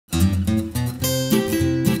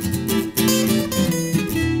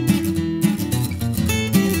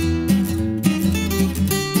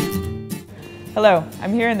Hello,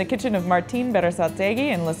 I'm here in the kitchen of Martin Berasategui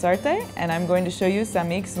in Lasarte, and I'm going to show you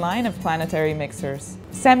Sammic's line of planetary mixers.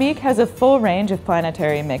 Sammic has a full range of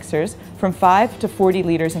planetary mixers from 5 to 40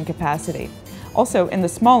 liters in capacity. Also, in the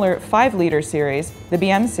smaller 5-liter series, the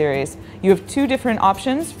BM series, you have two different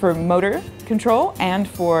options for motor control and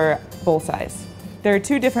for bowl size. There are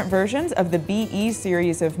two different versions of the BE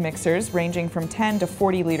series of mixers ranging from 10 to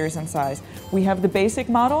 40 liters in size. We have the basic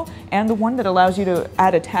model and the one that allows you to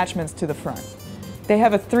add attachments to the front. They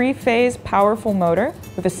have a 3-phase powerful motor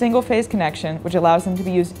with a single-phase connection which allows them to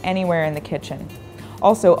be used anywhere in the kitchen.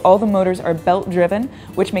 Also, all the motors are belt-driven,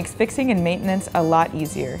 which makes fixing and maintenance a lot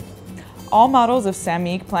easier. All models of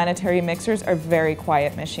Sammic Planetary mixers are very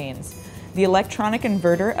quiet machines. The electronic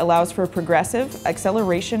inverter allows for progressive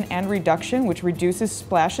acceleration and reduction, which reduces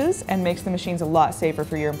splashes and makes the machines a lot safer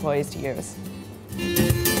for your employees to use.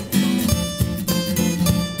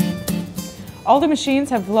 All the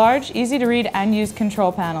machines have large, easy-to-read and use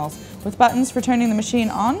control panels with buttons for turning the machine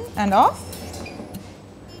on and off,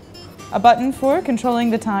 a button for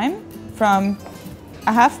controlling the time from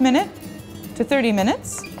a half minute to 30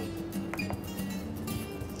 minutes,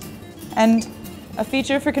 and a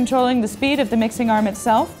feature for controlling the speed of the mixing arm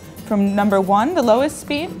itself from number 1, the lowest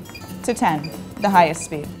speed, to 10, the highest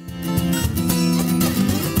speed.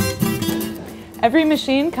 Every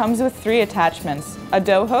machine comes with 3 attachments: a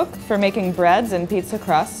dough hook for making breads and pizza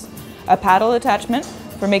crusts, a paddle attachment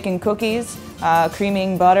for making cookies,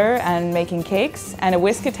 creaming butter and making cakes, and a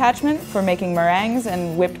whisk attachment for making meringues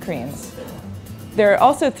and whipped creams. There are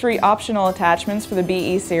also 3 optional attachments for the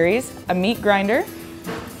BE series: a meat grinder,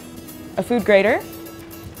 a food grater,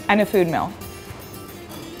 and a food mill.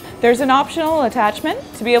 There's an optional attachment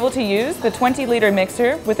to be able to use the 20-liter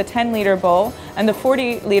mixer with a 10-liter bowl and the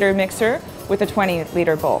 40-liter mixer with a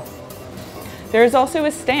 20-liter bowl. There is also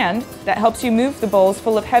a stand that helps you move the bowls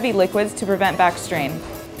full of heavy liquids to prevent back strain.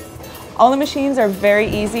 All the machines are very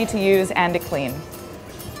easy to use and to clean.